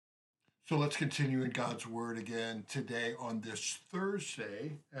So let's continue in God's Word again today on this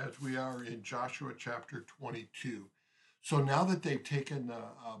Thursday as we are in Joshua chapter 22. So now that they've taken,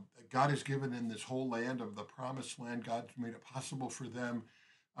 God has given them this whole land of the promised land, God's made it possible for them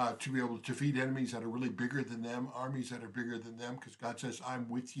to be able to defeat enemies that are really bigger than them, armies that are bigger than them, because God says, I'm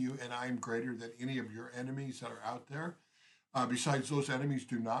with you and I am greater than any of your enemies that are out there. Besides, those enemies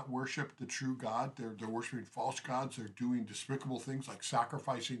do not worship the true God. They're worshiping false gods. They're doing despicable things like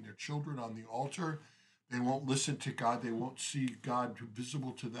sacrificing their children on the altar. They won't listen to God. They won't see God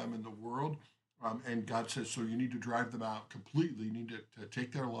visible to them in the world. And God says, so you need to drive them out completely. You need to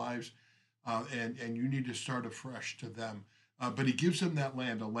take their lives, and you need to start afresh to them. But He gives them that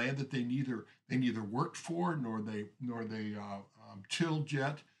land, a land that they neither worked for nor they tilled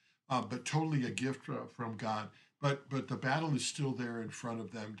yet, but totally a gift from God. But the battle is still there in front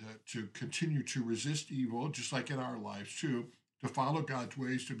of them to continue to resist evil, just like in our lives too, to follow God's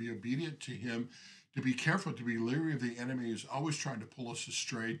ways, to be obedient to Him, to be careful, to be leery of the enemy who's always trying to pull us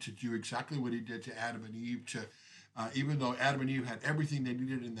astray, to do exactly what he did to Adam and Eve, to even though Adam and Eve had everything they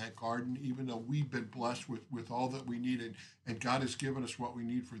needed in that garden, even though we've been blessed with all that we needed, and God has given us what we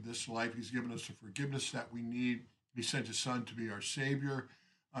need for this life, He's given us the forgiveness that we need. He sent His Son to be our Savior.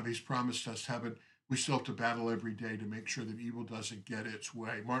 He's promised us heaven. We still have to battle every day to make sure that evil doesn't get its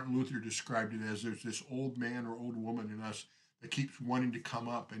way. Martin Luther described it as there's this old man or old woman in us that keeps wanting to come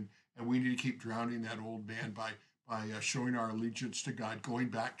up, and we need to keep drowning that old man by showing our allegiance to God, going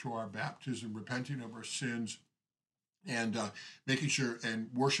back to our baptism, repenting of our sins, and making sure and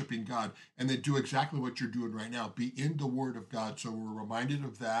worshiping God, and then do exactly what you're doing right now. Be in the Word of God, so we're reminded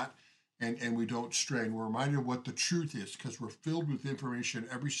of that, and we don't stray. And we're reminded of what the truth is, because we're filled with information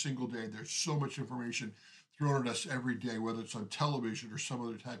every single day. There's so much information thrown at us every day, whether it's on television or some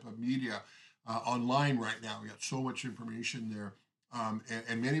other type of media, online right now. We got so much information there,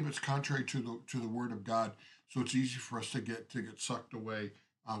 and many of it's contrary to the Word of God. So it's easy for us to get sucked away.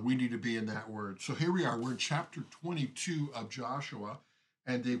 We need to be in that word. So here we are. We're in chapter 22 of Joshua,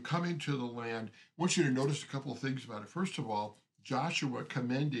 and they've come into the land. I want you to notice a couple of things about it. First of all, Joshua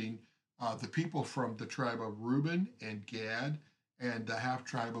commending the people from the tribe of Reuben and Gad and the half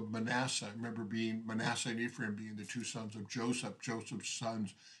tribe of Manasseh. Remember, being Manasseh and Ephraim being the two sons of Joseph. Joseph's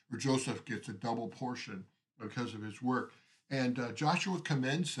sons, or Joseph gets a double portion because of his work. And Joshua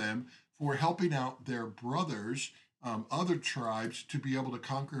commends them for helping out their brothers, other tribes, to be able to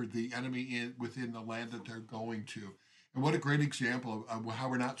conquer the enemy within the land that they're going to. And what a great example of how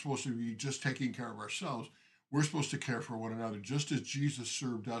we're not supposed to be just taking care of ourselves. We're supposed to care for one another. Just as Jesus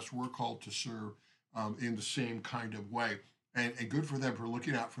served us, we're called to serve in the same kind of way. And good for them for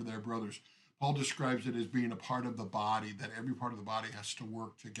looking out for their brothers. Paul describes it as being a part of the body, that every part of the body has to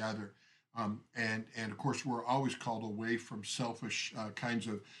work together. And of course, we're always called away from selfish kinds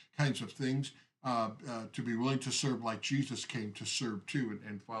of things, to be willing to serve like Jesus came to serve too,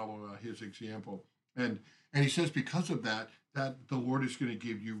 and follow His example. And He says because of that, that the Lord is going to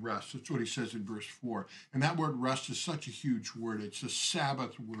give you rest. That's what He says in verse 4. And that word rest is such a huge word. It's a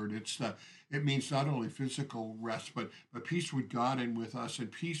Sabbath word. It means not only physical rest, but peace with God and with us,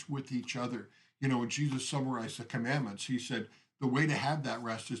 and peace with each other. When Jesus summarized the commandments, He said the way to have that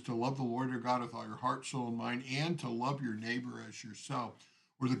rest is to love the Lord your God with all your heart, soul, and mind, and to love your neighbor as yourself.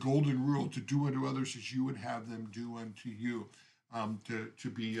 Or the golden rule, to do unto others as you would have them do unto you, to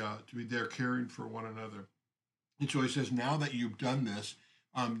be there caring for one another. And so He says, now that you've done this,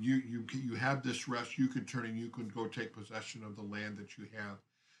 you have this rest. You can turn and you can go take possession of the land that you have.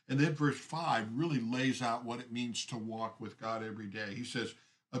 And then verse 5 really lays out what it means to walk with God every day. He says,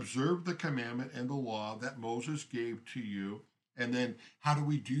 observe the commandment and the law that Moses gave to you. And then how do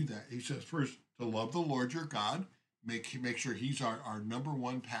we do that? He says, first, to love the Lord your God, make sure He's our number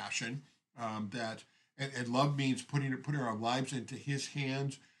one passion. And love means putting our lives into His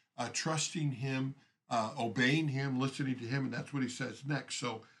hands, trusting Him, obeying Him, listening to Him, and that's what He says next.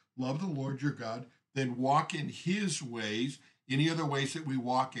 So love the Lord your God, then walk in His ways. Any other ways that we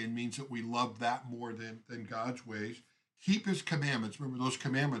walk in means that we love that more than God's ways. Keep His commandments. Remember, those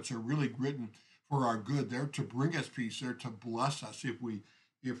commandments are really written for our good. They're to bring us peace. They're to bless us if we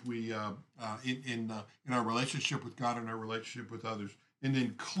in our relationship with God and our relationship with others, and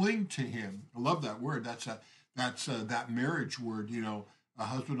then cling to Him. I love that word. That's that marriage word. A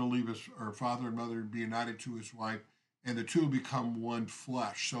husband will leave his or father and mother and be united to his wife, and the two will become one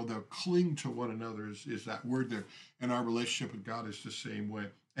flesh. So they'll cling to one another is that word there. And our relationship with God is the same way.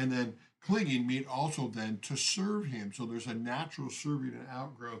 And then clinging means also then to serve Him. So there's a natural serving and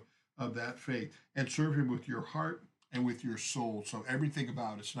outgrowth of that faith, and serve Him with your heart and with your soul. So everything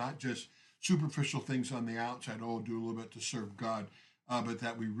about it's not just superficial things on the outside. Oh, do a little bit to serve God. but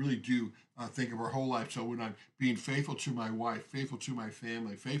that we really do think of our whole life. So when I'm being faithful to my wife, faithful to my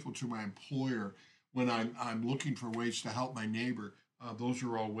family, faithful to my employer, when I'm looking for ways to help my neighbor, those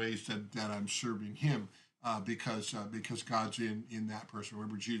are all ways that I'm serving Him. Because God's in that person.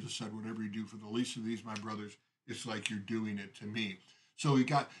 Remember, Jesus said, "Whatever you do for the least of these, my brothers, it's like you're doing it to me." So we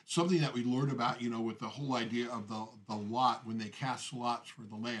got something that we learned about, with the whole idea of the lot when they cast lots for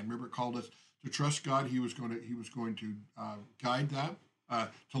the land. Remember, it called us to trust God. He was going to guide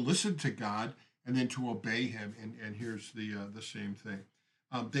that, to listen to God, and then to obey Him. And here's the same thing.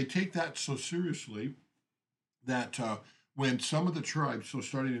 They take that so seriously that when some of the tribes, so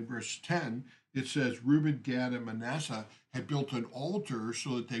starting in verse 10, it says Reuben, Gad, and Manasseh had built an altar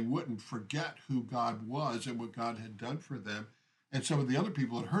so that they wouldn't forget who God was and what God had done for them. And some of the other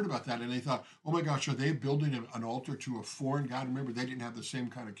people had heard about that and they thought, oh my gosh, are they building an altar to a foreign God? Remember, they didn't have the same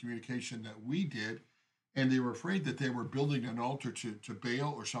kind of communication that we did. And they were afraid that they were building an altar to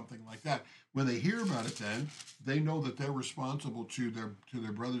Baal or something like that. When they hear about it, then they know that they're responsible to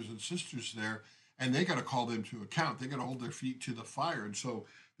their brothers and sisters there, and they got to call them to account. They got to hold their feet to the fire. And so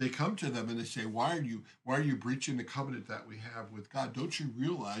they come to them and they say, why are you breaching the covenant that we have with God? Don't you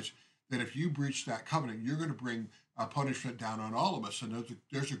realize that if you breach that covenant, you're going to bring punishment down on all of us? And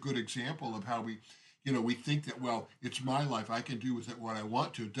there's a good example of how we think that, well, it's my life. I can do with it what I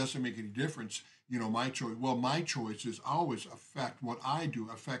want to. It doesn't make any difference. My choice. Well, my choices always affect what I do,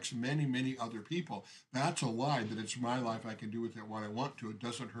 affects many, many other people. That's a lie, that it's my life. I can do with it what I want to. It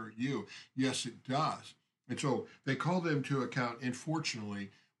doesn't hurt you. Yes, it does. And so they call them to account. And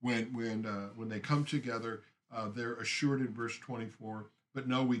fortunately, when they come together, they're assured in verse 24. But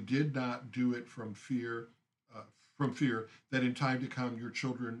no, we did not do it from fear. From fear that in time to come your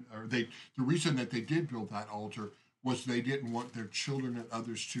children, or they, the reason that they did build that altar was they didn't want their children and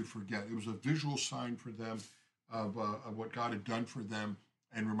others to forget. It was a visual sign for them of what God had done for them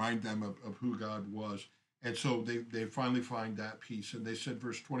and remind them of who God was. And so they finally find that peace. And they said,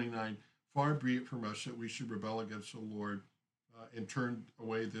 verse 29, far be it from us that we should rebel against the Lord and turn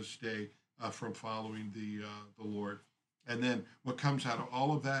away this day from following the Lord. And then what comes out of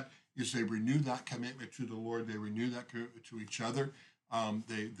all of that is they renew that commitment to the Lord. They renew that commitment to each other.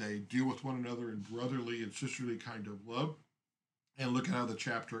 They deal with one another in brotherly and sisterly kind of love. And look at how the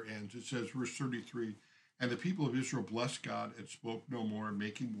chapter ends. It says, verse 33, and the people of Israel blessed God and spoke no more,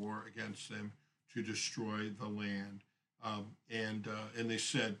 making war against them to destroy the land. And they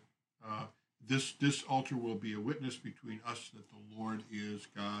said, this altar will be a witness between us that the Lord is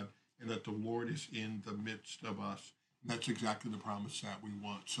God and that the Lord is in the midst of us. And that's exactly the promise that we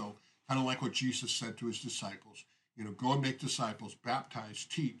want. So kind of like what Jesus said to his disciples, go and make disciples, baptize,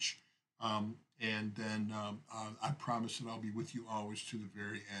 teach, and then I promise that I'll be with you always to the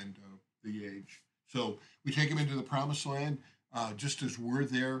very end of the age. So we take him into the promised land. Just as we're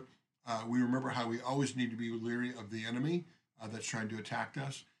there, we remember how we always need to be leery of the enemy that's trying to attack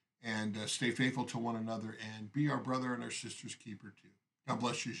us, and stay faithful to one another and be our brother and our sister's keeper too. God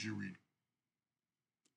bless you as you read.